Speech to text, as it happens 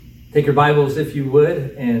Take your Bibles, if you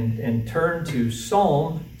would, and turn to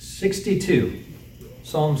Psalm 62.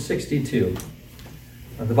 Psalm 62.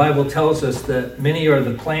 The Bible tells us that many are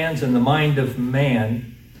the plans in the mind of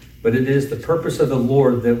man, but it is the purpose of the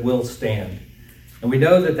Lord that will stand. And we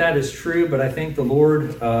know that that is true, but I think the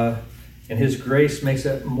Lord, in His grace, makes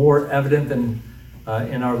it more evident than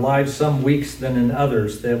in our lives some weeks than in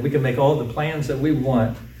others, that we can make all the plans that we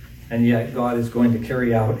want, and yet God is going to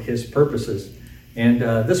carry out His purposes. And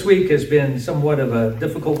this week has been somewhat of a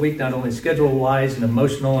difficult week, not only schedule-wise and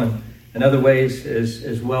emotional and in other ways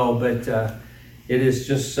as well, but it is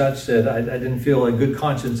just such that I didn't feel a good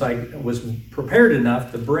conscience. I was prepared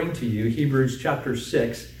enough to bring to you Hebrews chapter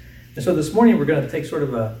 6. And so this morning we're going to take sort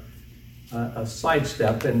of a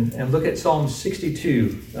sidestep and look at Psalm 62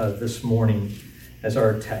 this morning as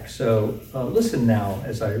our text. So listen now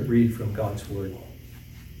as I read from God's Word.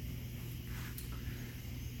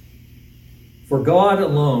 For God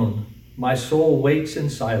alone, my soul waits in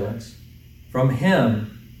silence. From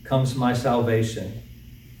Him comes my salvation.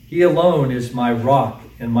 He alone is my rock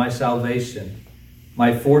and my salvation,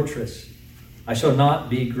 my fortress. I shall not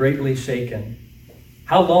be greatly shaken.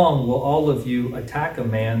 How long will all of you attack a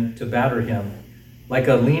man to batter him, like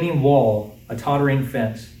a leaning wall, a tottering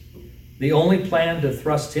fence? The only plan to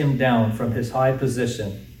thrust him down from his high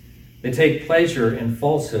position. They take pleasure in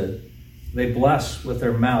falsehood. They bless with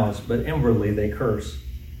their mouths, but inwardly they curse.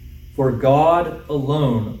 For God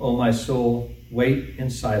alone, O my soul, wait in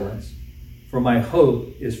silence, for my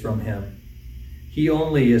hope is from Him. He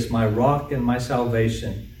only is my rock and my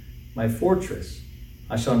salvation, my fortress.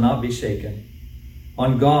 I shall not be shaken.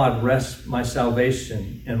 On God rests my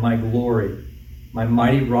salvation and my glory. My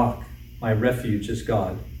mighty rock, my refuge is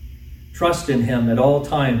God. Trust in Him at all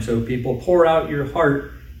times, O people. Pour out your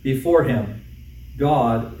heart before Him.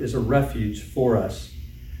 God is a refuge for us.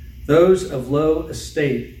 Those of low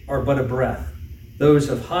estate are but a breath. Those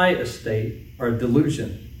of high estate are a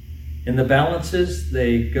delusion. In the balances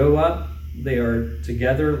they go up, they are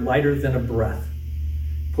together lighter than a breath.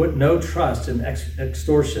 Put no trust in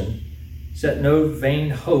extortion. Set no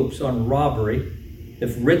vain hopes on robbery.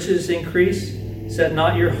 If riches increase, set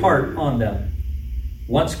not your heart on them.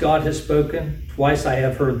 Once God has spoken, twice I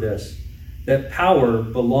have heard this, that power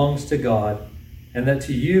belongs to God, and that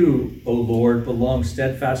to you, O Lord, belongs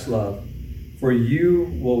steadfast love, for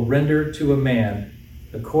you will render to a man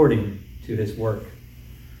according to his work.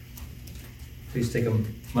 Please take a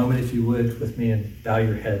moment, if you would, with me and bow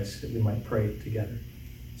your heads that we might pray together.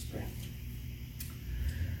 Let's pray.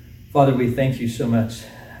 Father, we thank you so much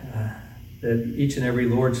that each and every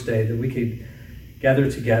Lord's Day that we could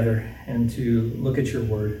gather together and to look at your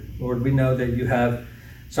word. Lord, we know that you have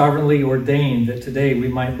sovereignly ordained that today we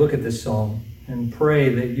might look at this psalm and pray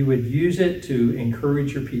that you would use it to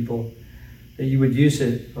encourage your people, that you would use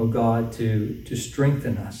it, oh God, to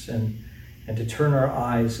strengthen us and to turn our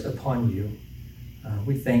eyes upon you.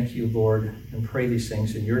 We thank you, Lord, and pray these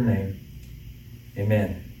things in your name.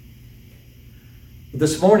 Amen.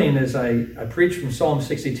 This morning, as I preach from Psalm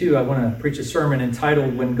 62, I want to preach a sermon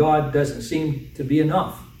entitled, When God Doesn't Seem to Be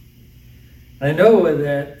Enough. And I know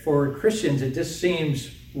that for Christians, it just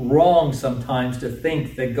seems wrong sometimes to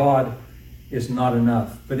think that God is not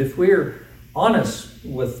enough. But if we're honest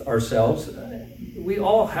with ourselves, we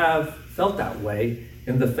all have felt that way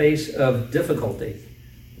in the face of difficulty.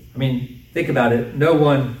 I mean, think about it. No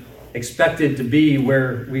one expected to be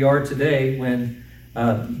where we are today when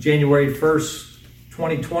January 1st,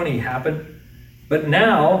 2020 happened. But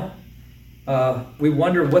now we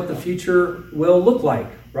wonder what the future will look like,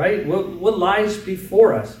 right? What lies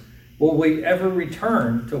before us? Will we ever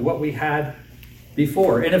return to what we had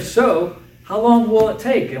before? And if so, how long will it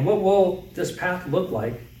take? And what will this path look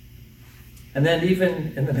like? And then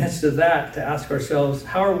even in the midst of that, to ask ourselves,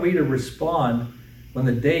 how are we to respond when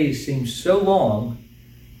the days seem so long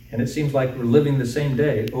and it seems like we're living the same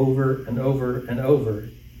day over and over and over,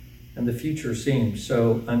 and the future seems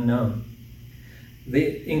so unknown?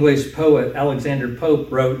 The English poet Alexander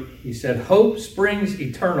Pope wrote, he said, "Hope springs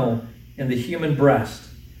eternal in the human breast.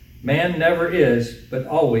 Man never is, but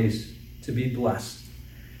always to be blessed."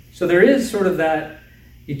 So there is sort of that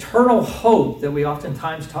eternal hope that we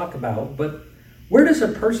oftentimes talk about, but where does a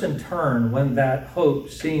person turn when that hope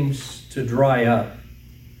seems to dry up?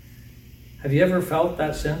 Have you ever felt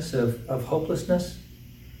that sense of hopelessness?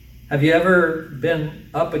 Have you ever been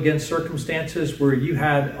up against circumstances where you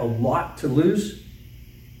had a lot to lose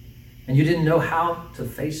and you didn't know how to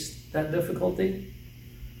face that difficulty?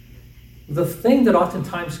 The thing that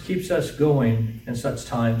oftentimes keeps us going in such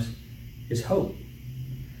times is hope.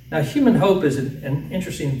 Now, human hope is an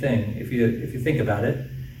interesting thing if you think about it.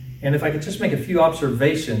 And if I could just make a few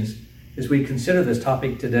observations as we consider this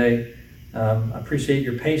topic today, I appreciate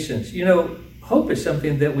your patience. You know, hope is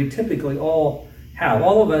something that we typically all have.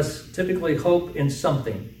 All of us typically hope in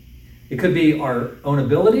something. It could be our own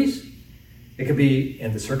abilities. It could be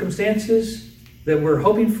in the circumstances that we're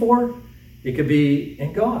hoping for. It could be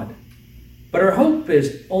in God. But our hope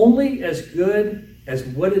is only as good as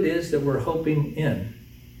what it is that we're hoping in.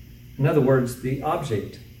 In other words, the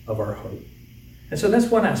object of our hope. And so that's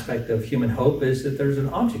one aspect of human hope, is that there's an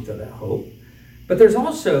object of that hope. But there's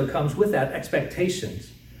also comes with that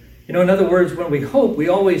expectations. You know, in other words, when we hope, we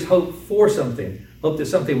always hope for something. Hope that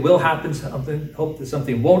something will happen, hope that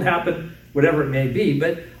something won't happen, whatever it may be.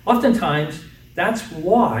 But oftentimes, that's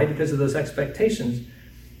why, because of those expectations,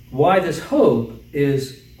 why this hope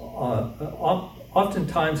is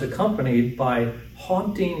oftentimes accompanied by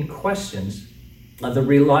haunting questions of the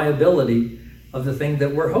reliability of the thing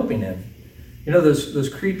that we're hoping in. You know,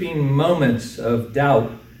 those creeping moments of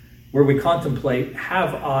doubt where we contemplate,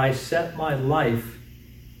 have I set my life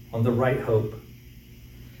on the right hope?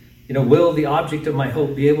 You know, will the object of my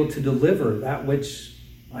hope be able to deliver that which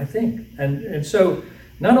I think? And so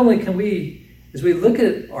not only can we, as we look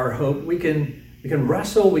at our hope, we can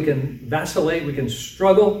wrestle, we can vacillate, we can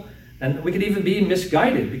struggle, and we can even be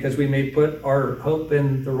misguided because we may put our hope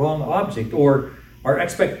in the wrong object, or our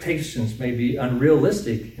expectations may be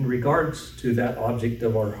unrealistic in regards to that object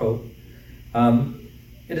of our hope.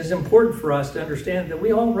 It is important for us to understand that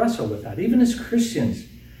we all wrestle with that. Even as Christians,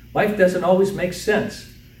 life doesn't always make sense.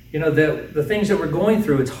 You know, the things that we're going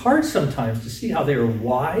through, it's hard sometimes to see how they are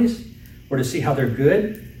wise or to see how they're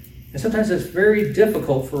good. And sometimes it's very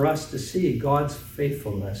difficult for us to see God's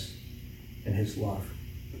faithfulness and his love.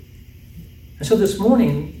 And so this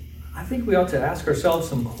morning, I think we ought to ask ourselves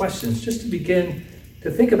some questions just to begin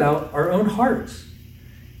to think about our own hearts.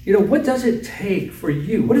 You know, what does it take for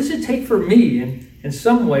you? What does it take for me in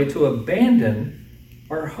some way to abandon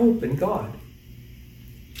our hope in God?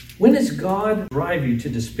 When does God drive you to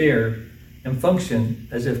despair and function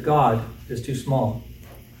as if God is too small?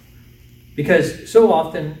 Because so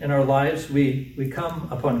often in our lives, we come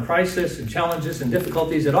upon crisis and challenges and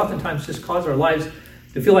difficulties that oftentimes just cause our lives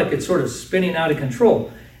to feel like it's sort of spinning out of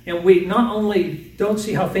control. And we not only don't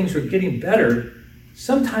see how things are getting better,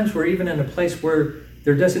 sometimes we're even in a place where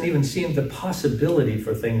there doesn't even seem the possibility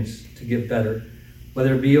for things to get better,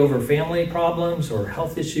 whether it be over family problems or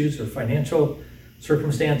health issues or financial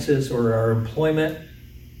circumstances or our employment.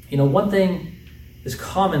 You know, one thing is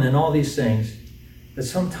common in all these things, that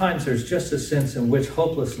sometimes there's just a sense in which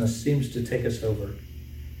hopelessness seems to take us over.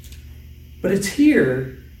 But it's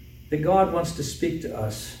here that God wants to speak to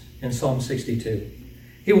us in Psalm 62.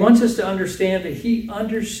 He wants us to understand that he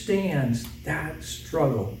understands that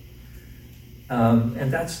struggle.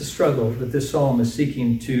 And that's the struggle that this psalm is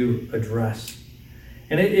seeking to address.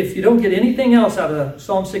 And if you don't get anything else out of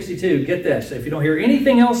Psalm 62, get this. If you don't hear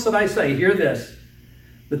anything else that I say, hear this.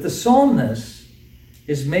 That the psalmist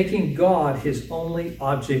is making God his only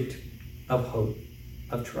object of hope,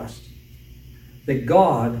 of trust. That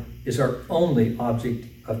God is our only object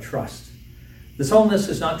of trust. The psalmist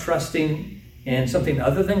is not trusting in something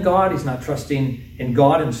other than God. He's not trusting in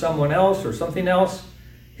God and someone else or something else.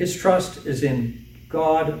 His trust is in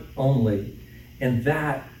God only. And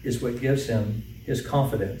that is what gives him his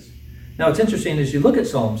confidence. Now, it's interesting as you look at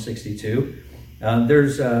Psalm 62,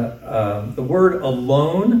 there's the word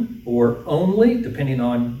alone or only, depending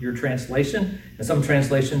on your translation. And some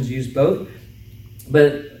translations use both.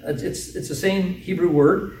 But it's the same Hebrew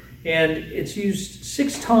word. And it's used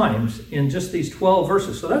 6 times in just these 12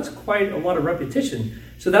 verses. So that's quite a lot of repetition.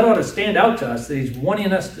 So that ought to stand out to us, that he's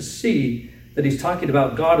wanting us to see that he's talking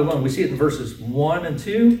about God alone. We see it in verses 1 and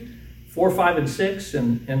 2, 4, 5, and 6,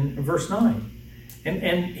 and verse 9.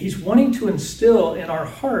 And he's wanting to instill in our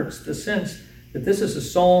hearts the sense that this is a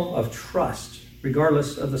psalm of trust,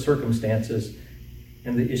 regardless of the circumstances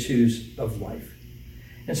and the issues of life.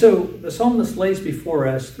 And so the psalmist lays before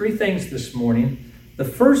us 3 things this morning. The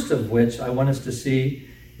first of which I want us to see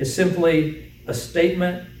is simply a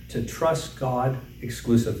statement to trust God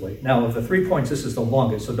exclusively. Now, of the 3 points, this is the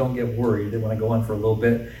longest, so don't get worried when I go on for a little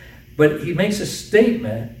bit. But he makes a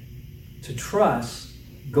statement to trust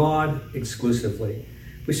God exclusively.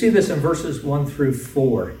 We see this in verses 1 through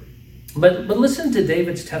 4. But listen to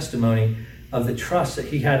David's testimony of the trust that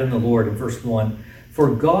he had in the Lord in verse 1.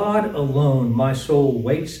 For God alone my soul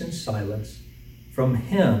waits in silence. From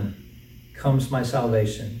him comes my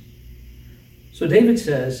salvation. So David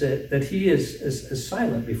says that he is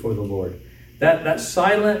silent before the Lord. That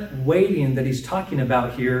silent waiting that he's talking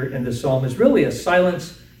about here in the psalm is really a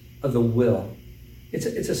silence of the will. It's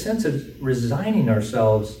a sense of resigning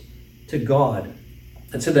ourselves to God.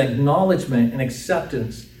 It's an acknowledgement and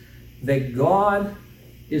acceptance that God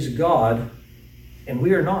is God and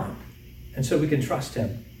we are not. And so we can trust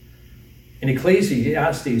him. In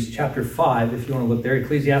Ecclesiastes chapter 5, if you want to look there,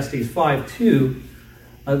 Ecclesiastes 5:2,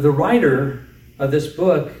 the writer of this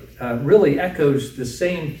book really echoes the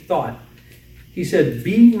same thought. He said,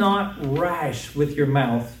 "Be not rash with your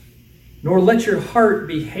mouth, nor let your heart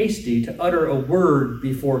be hasty to utter a word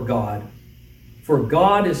before God. For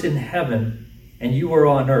God is in heaven, and you are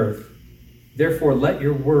on earth. Therefore let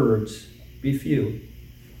your words be few."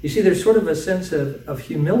 You see, there's sort of a sense of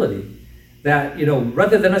humility that,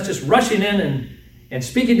 rather than us just rushing in and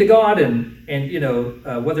speaking to God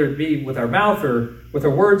and whether it be with our mouth or with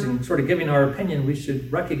our words and sort of giving our opinion, we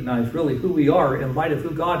should recognize really who we are in light of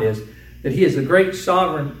who God is, that he is the great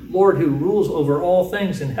sovereign Lord who rules over all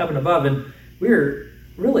things in heaven above, and we're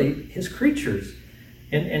really his creatures.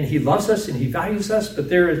 And he loves us and he values us, but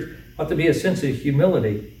there ought to be a sense of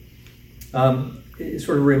humility. It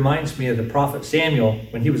sort of reminds me of the prophet Samuel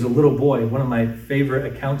when he was a little boy. One of my favorite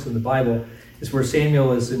accounts in the Bible is where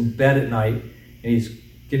Samuel is in bed at night and he's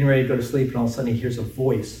getting ready to go to sleep, and all of a sudden he hears a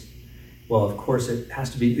voice. Well, of course, it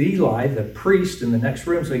has to be Eli, the priest, in the next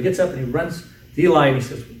room. So he gets up and he runs to Eli and he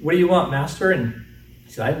says, "What do you want, Master?" And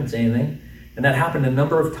he said, "I didn't say anything." And that happened a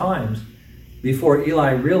number of times before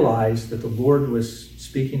Eli realized that the Lord was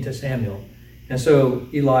speaking to Samuel. And so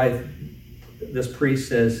Eli, this priest,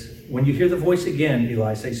 says, "When you hear the voice again,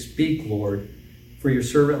 Eli, say, 'Speak, Lord, for your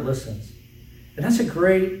servant listens.'" And that's a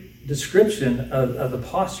great description of the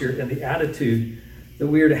posture and the attitude that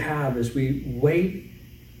we are to have as we wait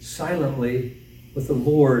silently with the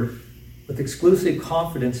Lord, with exclusive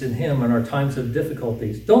confidence in him in our times of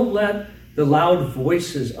difficulties. Don't let the loud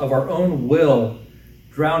voices of our own will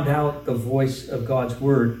drown out the voice of God's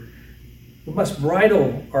word. We must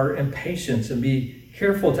bridle our impatience and be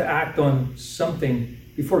careful to act on something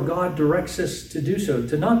before God directs us to do so,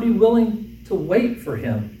 to not be willing to wait for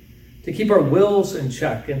him, to keep our wills in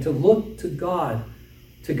check and to look to God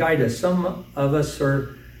to guide us. Some of us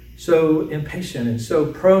are so impatient and so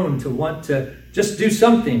prone to want to just do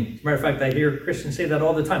something. As a matter of fact, I hear Christians say that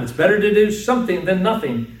all the time. It's better to do something than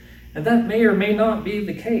nothing. And that may or may not be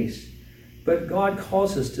the case. But God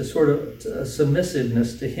calls us to sort of a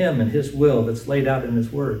submissiveness to him and his will that's laid out in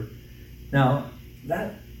his word. Now,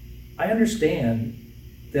 that I understand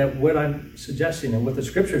that what I'm suggesting and what the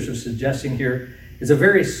scriptures are suggesting here is a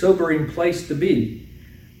very sobering place to be.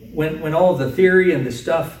 When all the theory and the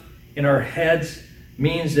stuff in our heads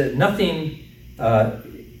means that nothing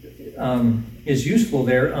is useful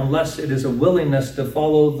there unless it is a willingness to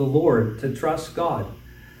follow the Lord, to trust God.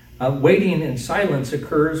 Waiting in silence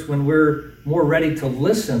occurs when we're more ready to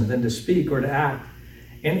listen than to speak or to act.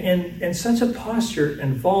 And such a posture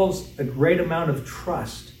involves a great amount of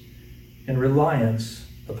trust and reliance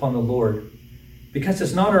upon the Lord, because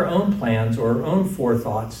it's not our own plans or our own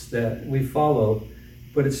forethoughts that we follow,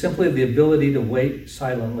 but it's simply the ability to wait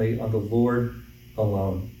silently on the Lord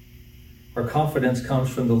alone. Our confidence comes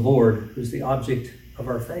from the Lord, who's the object of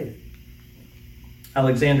our faith.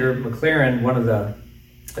 Alexander McLaren,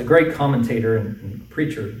 a great commentator and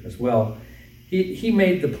preacher as well, he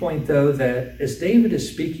made the point, though, that as David is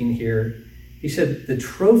speaking here, he said the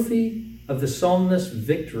trophy of the psalmist's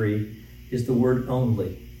victory is the word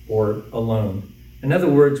only, or alone. In other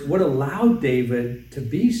words, what allowed David to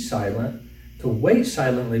be silent, to wait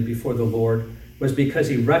silently before the Lord, was because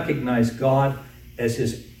he recognized God as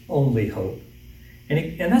his only hope.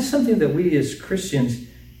 And that's something that we as Christians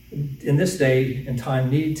in this day and time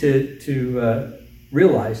need to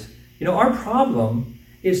realize. Our problem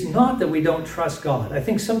is not that we don't trust God. I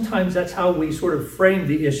think sometimes that's how we sort of frame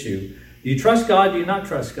the issue. Do you trust God? Do you not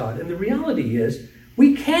trust God? And the reality is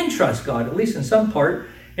we can trust God, at least in some part.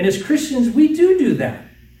 And as Christians, we do that.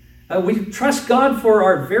 We trust God for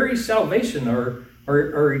our very salvation,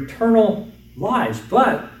 our eternal lives.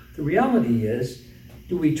 But the reality is,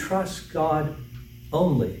 do we trust God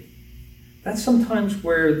only? That's sometimes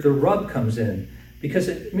where the rub comes in, because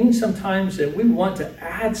it means sometimes that we want to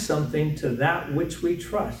add something to that which we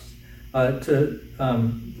trust. That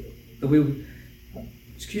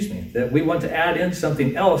we want to add in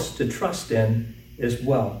something else to trust in as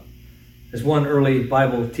well. As one early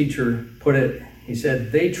Bible teacher put it, he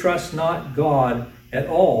said, "They trust not God at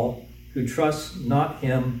all who trust not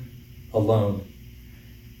him alone."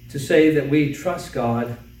 To say that we trust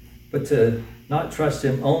God, but to not trust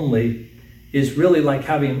him only, is really like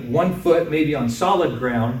having one foot maybe on solid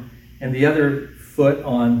ground and the other foot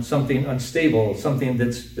on something unstable, something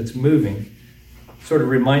that's moving. Sort of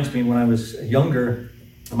reminds me when I was younger,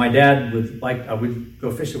 my dad I would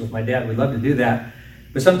go fishing with my dad. We'd love to do that.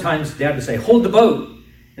 But sometimes Dad would say, hold the boat.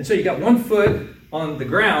 And so you got one foot on the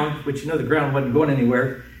ground, which the ground wasn't going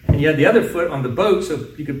anywhere, and you had the other foot on the boat so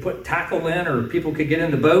you could put tackle in or people could get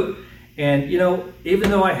in the boat. And, even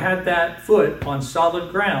though I had that foot on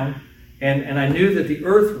solid ground and I knew that the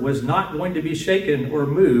earth was not going to be shaken or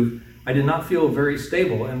moved, I did not feel very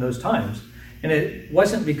stable in those times. And it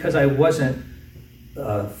wasn't because I wasn't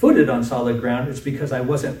footed on solid ground, it's because I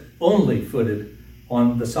wasn't only footed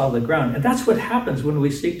on the solid ground. And that's what happens when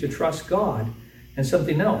we seek to trust God and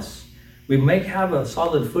something else. We may have a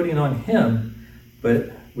solid footing on Him,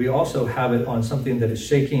 but we also have it on something that is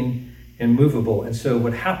shaking and movable. And so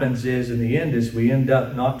what happens is, in the end, is we end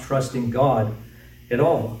up not trusting God at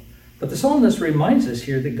all. But the psalmist reminds us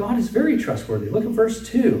here that God is very trustworthy. Look at verse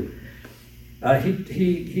 2.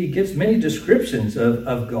 He gives many descriptions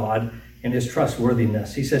of God and His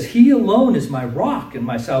trustworthiness. He says, He alone is my rock and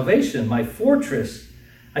my salvation, my fortress.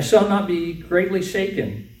 I shall not be greatly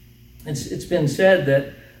shaken. It's been said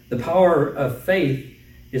that the power of faith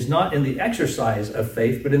is not in the exercise of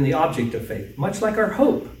faith, but in the object of faith, much like our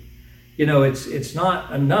hope. It's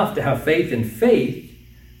not enough to have faith in faith.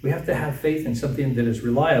 We have to have faith in something that is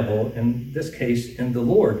reliable, in this case, in the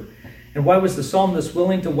Lord. And why was the psalmist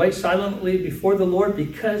willing to wait silently before the Lord?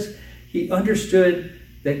 Because he understood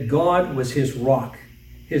that God was his rock,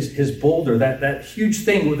 his boulder, that huge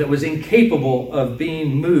thing that was incapable of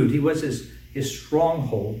being moved. He was his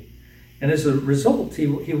stronghold. And as a result, he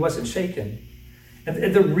wasn't shaken.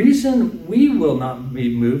 And the reason we will not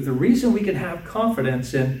be moved, the reason we can have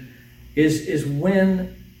confidence in is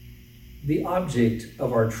when the object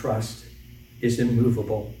of our trust is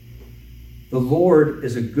immovable. The Lord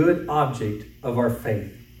is a good object of our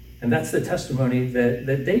faith. And that's the testimony that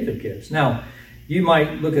David gives. Now, you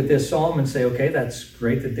might look at this psalm and say, okay, that's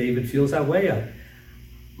great that David feels that way.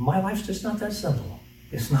 My life's just not that simple.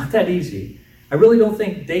 It's not that easy. I really don't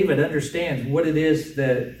think David understands what it is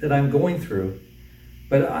that I'm going through.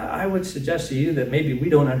 But I would suggest to you that maybe we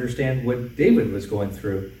don't understand what David was going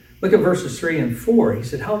through. Look at verses 3 and 4. He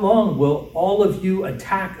said, how long will all of you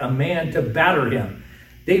attack a man to batter him?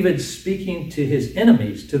 David's speaking to his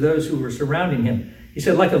enemies, to those who were surrounding him. He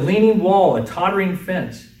said, like a leaning wall, a tottering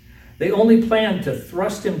fence. They only plan to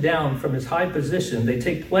thrust him down from his high position. They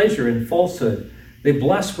take pleasure in falsehood. They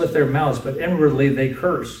bless with their mouths, but inwardly they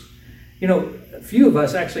curse. A few of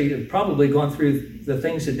us actually have probably gone through the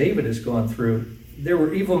things that David has gone through. There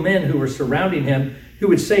were evil men who were surrounding him who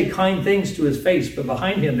would say kind things to his face, but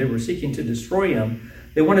behind him they were seeking to destroy him.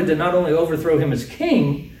 They wanted to not only overthrow him as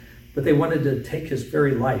king, but they wanted to take his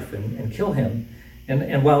very life and kill him.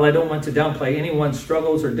 And while I don't want to downplay anyone's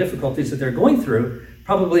struggles or difficulties that they're going through,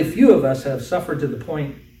 probably few of us have suffered to the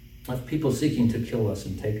point of people seeking to kill us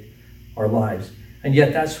and take our lives. And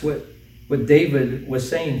yet that's what David was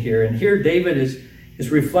saying here. And here David is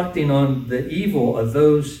reflecting on the evil of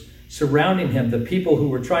those surrounding him, the people who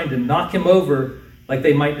were trying to knock him over like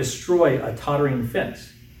they might destroy a tottering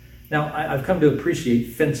fence. Now, I've come to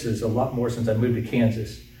appreciate fences a lot more since I moved to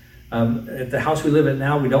Kansas. At the house we live in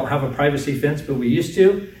now, we don't have a privacy fence, but we used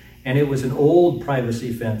to, and it was an old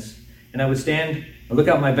privacy fence. And I would stand and look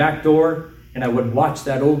out my back door, and I would watch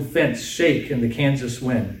that old fence shake in the Kansas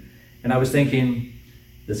wind. And I was thinking,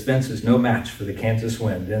 this fence is no match for the Kansas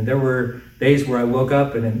wind. And there were days where I woke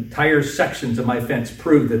up and entire sections of my fence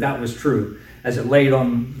proved that was true as it laid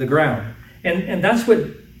on the ground. And that's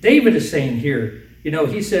what David is saying here.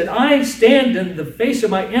 He said, I stand in the face of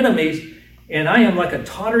my enemies, and I am like a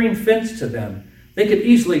tottering fence to them. They could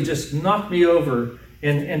easily just knock me over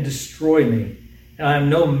and destroy me. And I am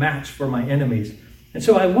no match for my enemies. And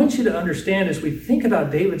so I want you to understand, as we think about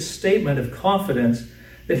David's statement of confidence,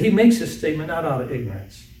 that he makes a statement not out of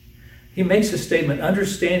ignorance. He makes a statement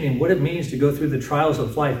understanding what it means to go through the trials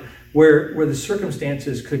of life, where the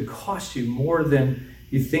circumstances could cost you more than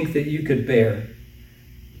you think that you could bear.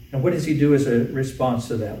 And what does he do as a response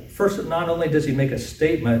to that? First, not only does he make a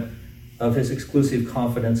statement of his exclusive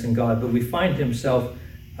confidence in God, but we find himself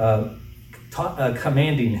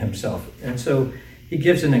commanding himself. And so he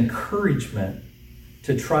gives an encouragement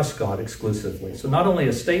to trust God exclusively. So not only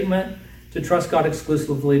a statement to trust God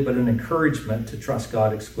exclusively, but an encouragement to trust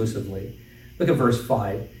God exclusively. Look at verse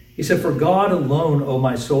 5. He said, for God alone, O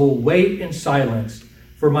my soul, wait in silence,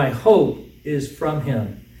 for my hope is from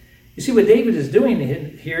him. You see, what David is doing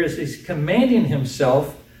here is he's commanding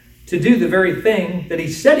himself to do the very thing that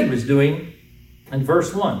he said he was doing in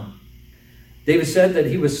verse 1. David said that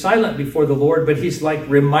he was silent before the Lord, but he's like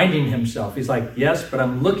reminding himself. He's like, yes, but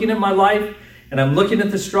I'm looking at my life, and I'm looking at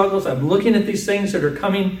the struggles. I'm looking at these things that are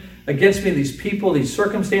coming against me, these people, these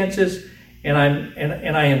circumstances, and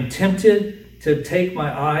I am tempted to take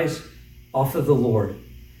my eyes off of the Lord.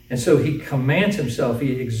 And so he commands himself,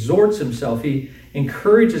 he exhorts himself, he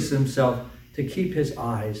encourages himself to keep his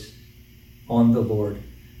eyes on the Lord.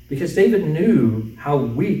 Because David knew how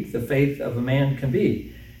weak the faith of a man can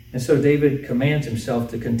be. And so David commands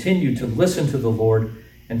himself to continue to listen to the Lord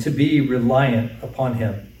and to be reliant upon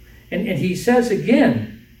him. And he says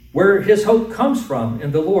again where his hope comes from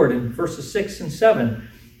in the Lord in verses 6 and 7.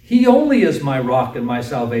 He only is my rock and my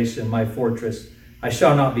salvation, my fortress. I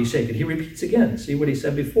shall not be shaken. He repeats again. See what he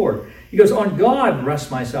said before. He goes, on God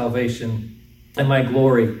rests my salvation and my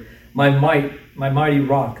glory. My might, my mighty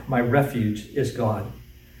rock, my refuge is God.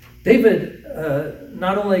 David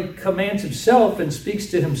not only commands himself and speaks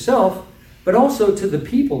to himself, but also to the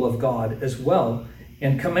people of God as well,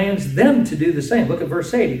 and commands them to do the same. Look at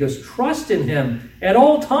verse 8. He goes, trust in him at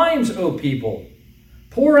all times, O people.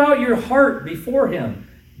 Pour out your heart before him.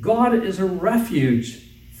 God is a refuge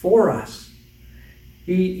for us.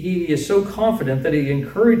 He is so confident that he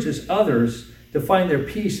encourages others to find their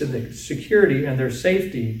peace and their security and their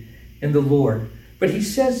safety in the Lord. But he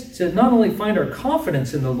says to not only find our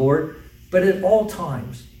confidence in the Lord, but at all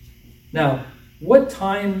times. Now, what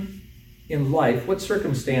time in life, what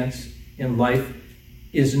circumstance in life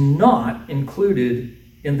is not included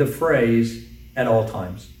in the phrase at all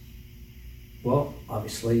times? Well,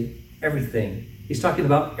 obviously, everything. He's talking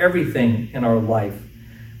about everything in our life.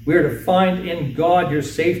 We are to find in God your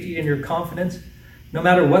safety and your confidence, no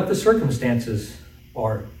matter what the circumstances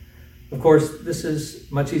are. Of course, this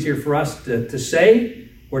is much easier for us to say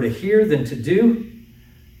or to hear than to do.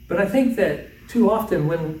 But I think that too often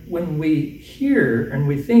when we hear and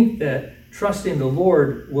we think that trusting the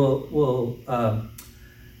Lord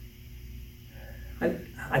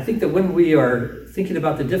I think that when we are thinking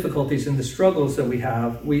about the difficulties and the struggles that we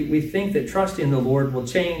have, we think that trusting the Lord will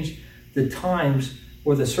change the times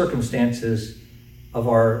or the circumstances of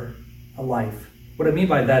our life. What I mean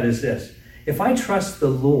by that is this. If I trust the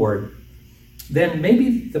Lord, then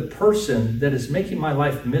maybe the person that is making my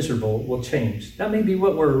life miserable will change. That may be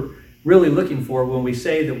what we're really looking for when we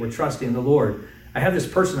say that we're trusting the Lord. I have this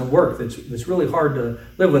person at work that's really hard to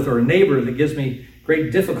live with, or a neighbor that gives me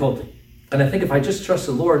great difficulty. And I think if I just trust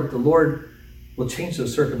the Lord will change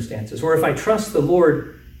those circumstances. Or if I trust the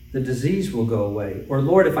Lord, the disease will go away. Or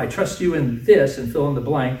Lord, if I trust you in this, and fill in the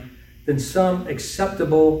blank, then some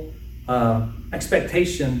acceptable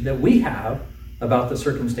expectation that we have about the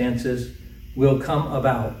circumstances will come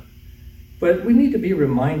about. But we need to be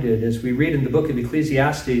reminded, as we read in the book of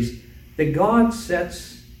Ecclesiastes, that God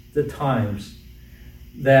sets the times.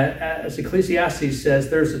 That, as Ecclesiastes says,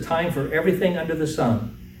 there's a time for everything under the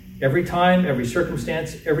sun. Every time, every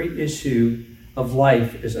circumstance, every issue of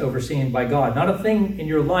life is overseen by God. Not a thing in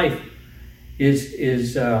your life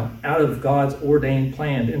is out of God's ordained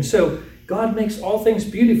plan. And so God makes all things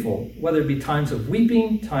beautiful, whether it be times of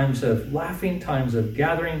weeping, times of laughing, times of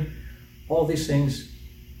gathering. All these things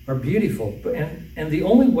are beautiful. And the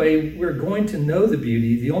only way we're going to know the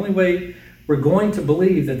beauty, the only way we're going to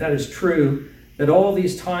believe that that is true, that all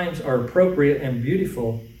these times are appropriate and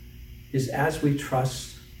beautiful, is as we trust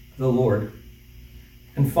the Lord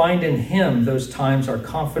and find in him those times our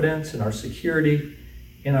confidence and our security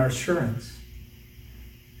and our assurance.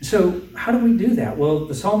 So how do we do that? Well,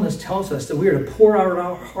 the psalmist tells us that we are to pour out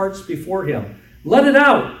our hearts before him. Let it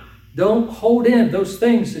out. Don't hold in those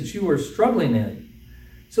things that you are struggling in.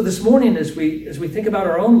 So this morning, as we think about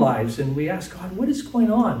our own lives and we ask God, what is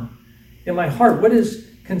going on in my heart? What is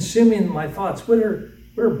consuming my thoughts? What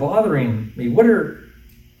are bothering me? What are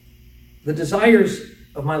the desires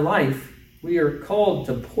of my life? We are called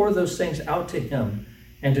to pour those things out to him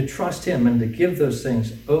and to trust him and to give those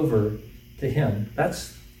things over to him.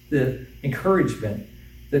 That's the encouragement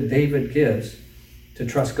that David gives, to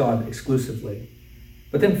trust God exclusively.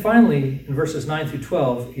 But then finally, in verses 9 through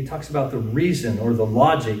 12, he talks about the reason or the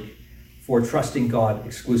logic for trusting God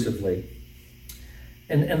exclusively.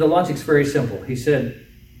 And the logic's very simple. He said,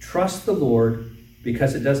 trust the Lord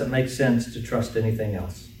because it doesn't make sense to trust anything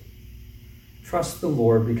else. Trust the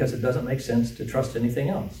Lord because it doesn't make sense to trust anything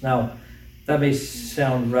else. Now, that may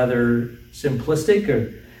sound rather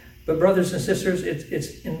simplistic, but brothers and sisters,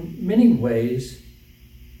 it's in many ways,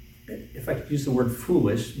 if I could use the word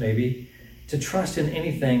foolish, maybe, to trust in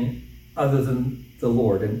anything other than the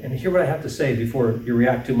Lord. And hear what I have to say before you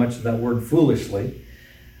react too much to that word foolishly.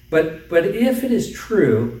 But if it is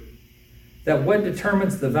true that what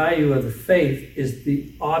determines the value of the faith is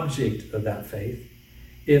the object of that faith,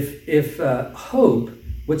 if hope,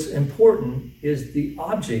 what's important, is the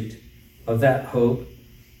object of that hope,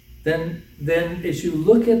 then as you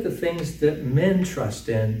look at the things that men trust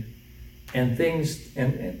in, and things,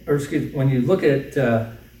 when you look at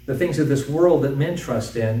the things of this world that men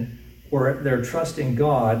trust in, or their trust in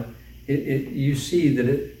God, you see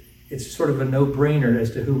that it's sort of a no-brainer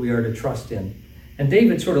as to who we are to trust in. And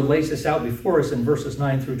David sort of lays this out before us in verses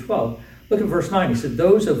 9 through 12. Look at verse 9. He said,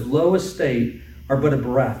 those of low estate are but a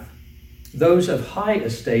breath. Those of high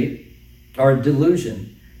estate are a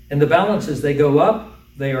delusion. In the balances they go up,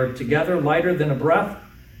 they are together lighter than a breath.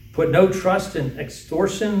 Put no trust in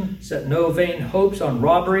extortion, set no vain hopes on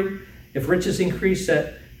robbery. If riches increase,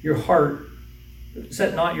 set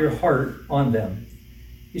not your heart on them.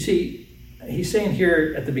 You see, he's saying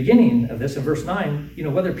here at the beginning of this in verse 9,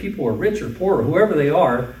 whether people are rich or poor or whoever they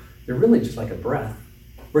are, they're really just like a breath.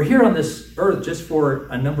 We're here on this earth just for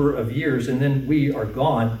a number of years, and then we are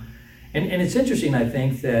gone. And it's interesting, I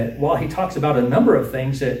think, that while he talks about a number of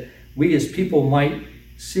things that we as people might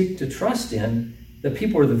seek to trust in, the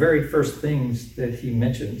people are the very first things that he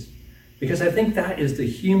mentions. Because I think that is the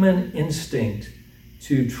human instinct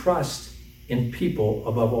to trust in people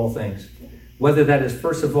above all things. Whether that is,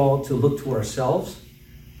 first of all, to look to ourselves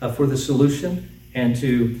for the solution and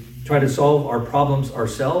to try to solve our problems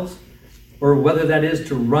ourselves, or whether that is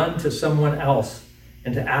to run to someone else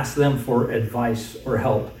and to ask them for advice or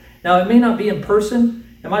help. Now, it may not be in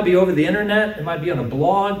person. It might be over the internet. It might be on a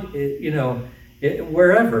blog,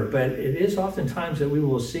 wherever. But it is oftentimes that we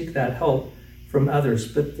will seek that help from others.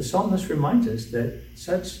 But the psalmist reminds us that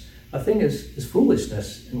such a thing is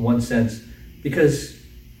foolishness in one sense, because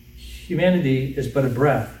humanity is but a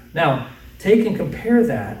breath. Now, take and compare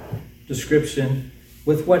that description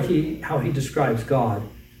with how he describes God.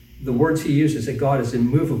 The words he uses, that God is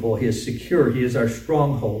immovable, he is secure, he is our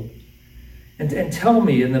stronghold. And tell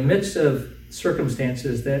me, in the midst of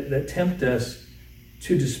circumstances that tempt us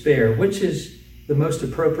to despair, which is the most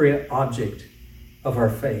appropriate object of our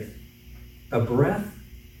faith? A breath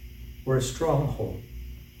or a stronghold?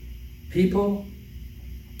 People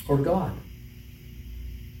or God?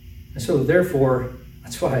 And so therefore,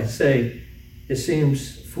 that's why I say it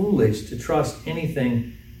seems foolish to trust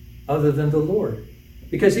anything other than the Lord.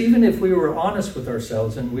 Because even if we were honest with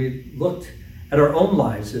ourselves and we looked at our own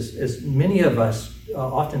lives, as many of us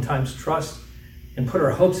oftentimes trust and put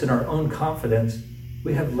our hopes in our own confidence,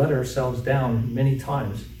 we have let ourselves down many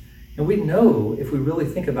times. And we know, if we really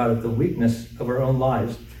think about it, the weakness of our own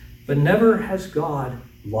lives. But never has God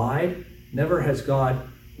lied. Never has God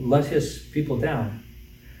let his people down.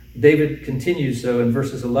 David continues, though, in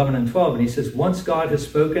verses 11 and 12, and he says, once God has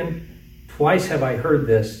spoken, twice have I heard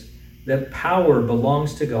this, that power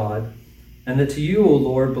belongs to God, and that to you, O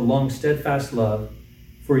Lord, belongs steadfast love,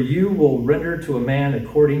 for you will render to a man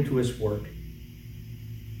according to his work.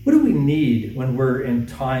 What do we need when we're in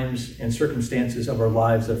times and circumstances of our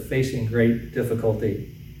lives of facing great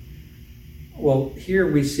difficulty? Well,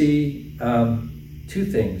 here we see two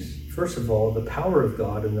things. First of all, the power of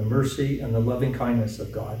God and the mercy and the loving kindness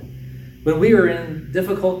of God. When we are in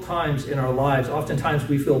difficult times in our lives, oftentimes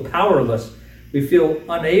we feel powerless. We feel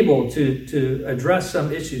unable to address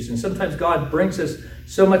some issues. And sometimes God brings us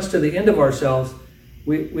so much to the end of ourselves,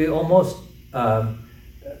 we almost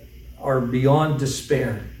are beyond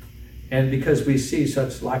despair. And because we see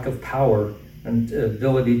such lack of power and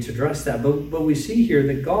ability to address that. But we see here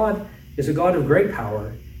that God is a God of great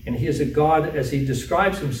power. And he is a God, as he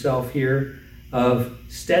describes himself here, of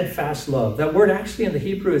steadfast love. That word actually in the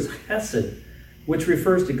Hebrew is chesed, which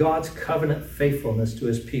refers to God's covenant faithfulness to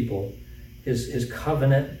his people, his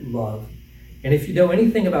covenant love. And if you know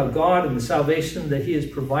anything about God and the salvation that he has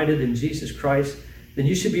provided in Jesus Christ, then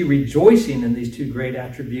you should be rejoicing in these two great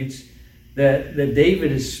attributes that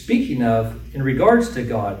David is speaking of in regards to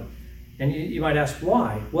God. And you might ask,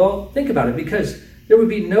 why? Well, think about it, because there would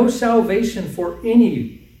be no salvation for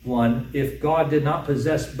anyone if God did not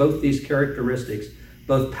possess both these characteristics,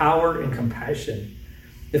 both power and compassion.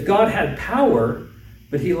 If God had power,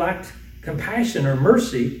 but he lacked compassion or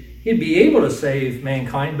mercy, he'd be able to save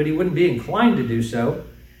mankind, but he wouldn't be inclined to do so.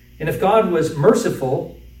 And if God was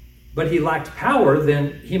merciful, but he lacked power,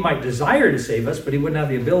 then he might desire to save us, but he wouldn't have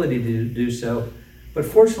the ability to do so. But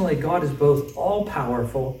fortunately, God is both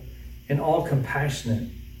all-powerful and all-compassionate.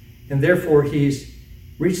 And therefore, he's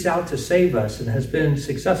reached out to save us and has been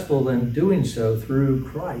successful in doing so through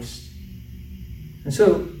Christ. And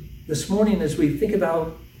so this morning, as we think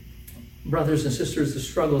about, brothers and sisters, the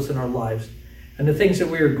struggles in our lives and the things that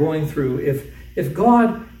we are going through, if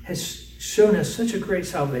God has shown us such a great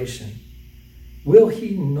salvation, will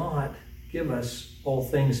he not give us all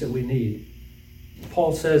things that we need?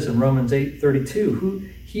 Paul says in Romans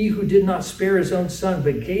 8:32, he who did not spare his own son,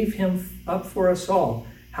 but gave him up for us all,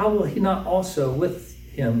 how will he not also with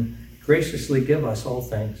him graciously give us all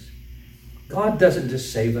things? God doesn't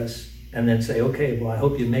just save us. and then say, okay, well, I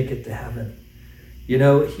hope you make it to heaven. You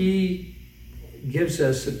know, he gives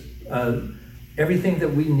us everything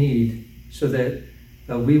that we need so that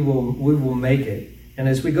we will make it. And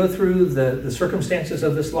as we go through the circumstances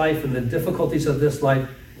of this life and the difficulties of this life,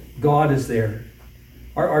 God is there.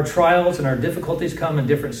 Our trials and our difficulties come in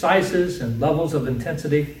different sizes and levels of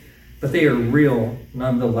intensity, but they are real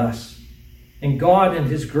nonetheless. And God in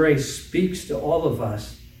his grace speaks to all of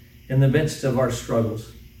us in the midst of our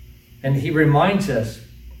struggles. And he reminds us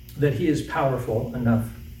that he is powerful enough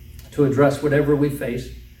to address whatever we face,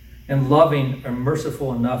 and loving and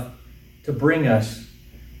merciful enough to bring us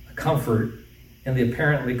comfort in the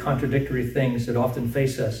apparently contradictory things that often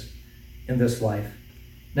face us in this life.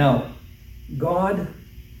 Now, God,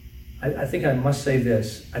 I think I must say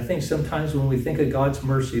this. I think sometimes when we think of God's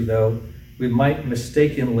mercy, though, we might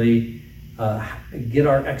mistakenly get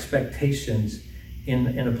our expectations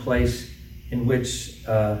in a place in which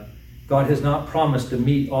God has not promised to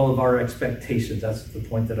meet all of our expectations. That's the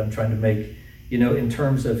point that I'm trying to make, in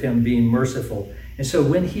terms of him being merciful. And so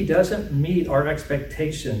when he doesn't meet our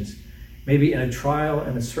expectations, maybe in a trial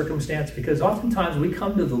and a circumstance, because oftentimes we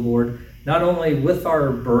come to the Lord not only with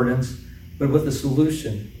our burdens, but with a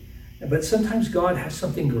solution. But sometimes God has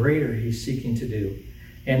something greater he's seeking to do.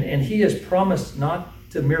 And he has promised not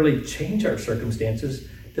to merely change our circumstances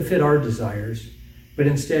to fit our desires, but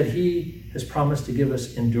instead he has promised to give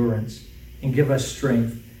us endurance and give us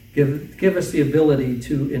strength, give us the ability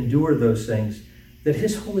to endure those things, that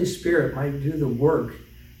his Holy Spirit might do the work,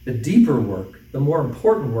 the deeper work, the more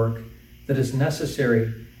important work that is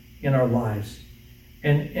necessary in our lives.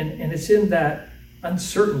 And it's in that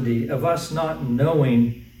uncertainty of us not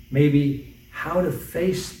knowing maybe how to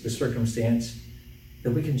face the circumstance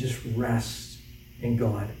that we can just rest in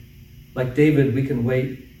God. Like David, we can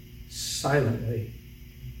wait silently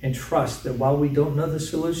and trust that while we don't know the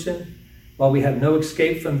solution, while we have no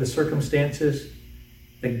escape from the circumstances,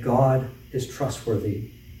 that God is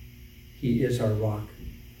trustworthy. He is our rock.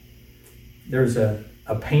 There's a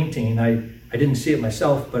painting, I didn't see it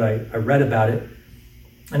myself, but I read about it.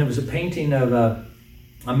 And it was a painting of a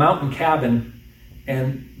mountain cabin,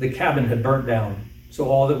 and the cabin had burnt down. So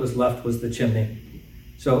all that was left was the chimney.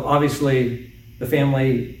 So obviously the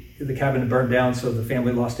cabin had burned down, so the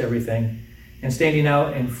family lost everything. And standing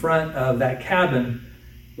out in front of that cabin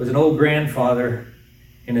was an old grandfather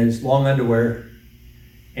in his long underwear,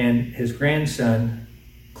 and his grandson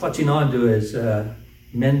clutching onto his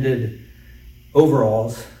mended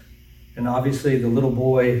overalls. And obviously the little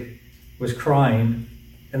boy was crying.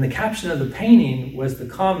 And the caption of the painting was the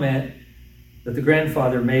comment that the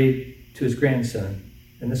grandfather made to his grandson.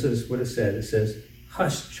 And this is what it said. It says,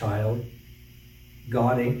 "Hush, child,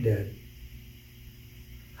 God ain't dead."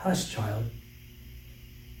 Hush, child,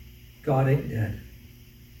 God ain't dead.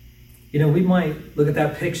 We might look at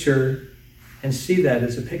that picture and see that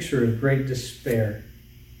as a picture of great despair.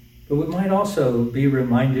 But we might also be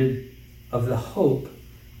reminded of the hope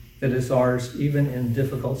that is ours even in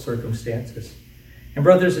difficult circumstances. And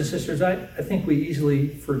brothers and sisters, I think we easily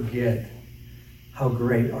forget how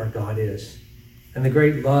great our God is, and the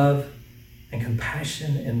great love and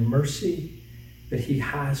compassion and mercy that he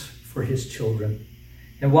has for his children.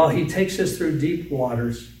 And while he takes us through deep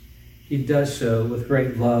waters, he does so with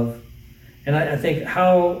great love. And I think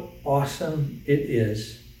how awesome it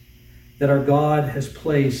is that our God has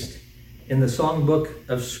placed in the songbook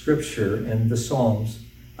of Scripture and the Psalms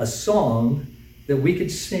a song that we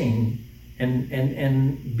could sing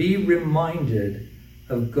and be reminded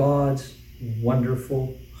of God's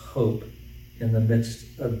wonderful hope in the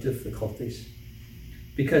midst of difficulties.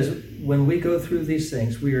 Because when we go through these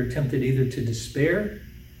things, we are tempted either to despair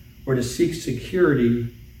or to seek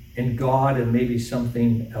security in God and maybe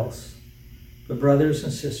something else. But brothers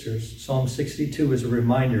and sisters, Psalm 62 is a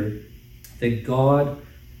reminder that God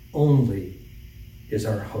only is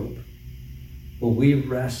our hope. Will we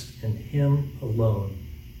rest in him alone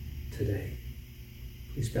today?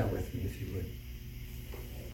 Please bow with me if you would.